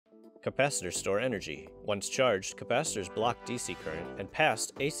Capacitors store energy. Once charged, capacitors block DC current and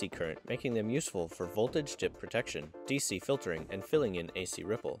pass AC current, making them useful for voltage dip protection, DC filtering, and filling in AC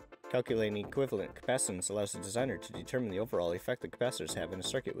ripple. Calculating equivalent capacitance allows the designer to determine the overall effect the capacitors have in a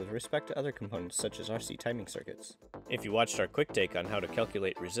circuit with respect to other components such as RC timing circuits. If you watched our quick take on how to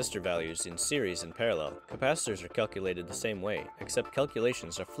calculate resistor values in series and parallel, capacitors are calculated the same way, except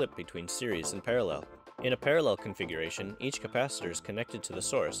calculations are flipped between series and parallel. In a parallel configuration, each capacitor is connected to the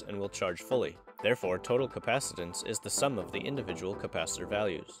source and will charge fully. Therefore, total capacitance is the sum of the individual capacitor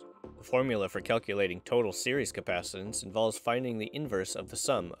values. The formula for calculating total series capacitance involves finding the inverse of the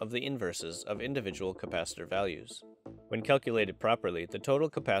sum of the inverses of individual capacitor values. When calculated properly, the total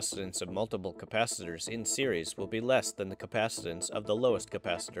capacitance of multiple capacitors in series will be less than the capacitance of the lowest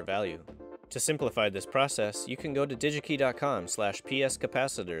capacitor value. To simplify this process, you can go to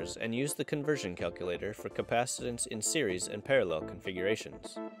Digi-Key.com/pscapacitors and use the conversion calculator for capacitance in series and parallel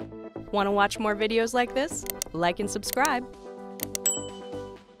configurations. Want to watch more videos like this? Like and subscribe.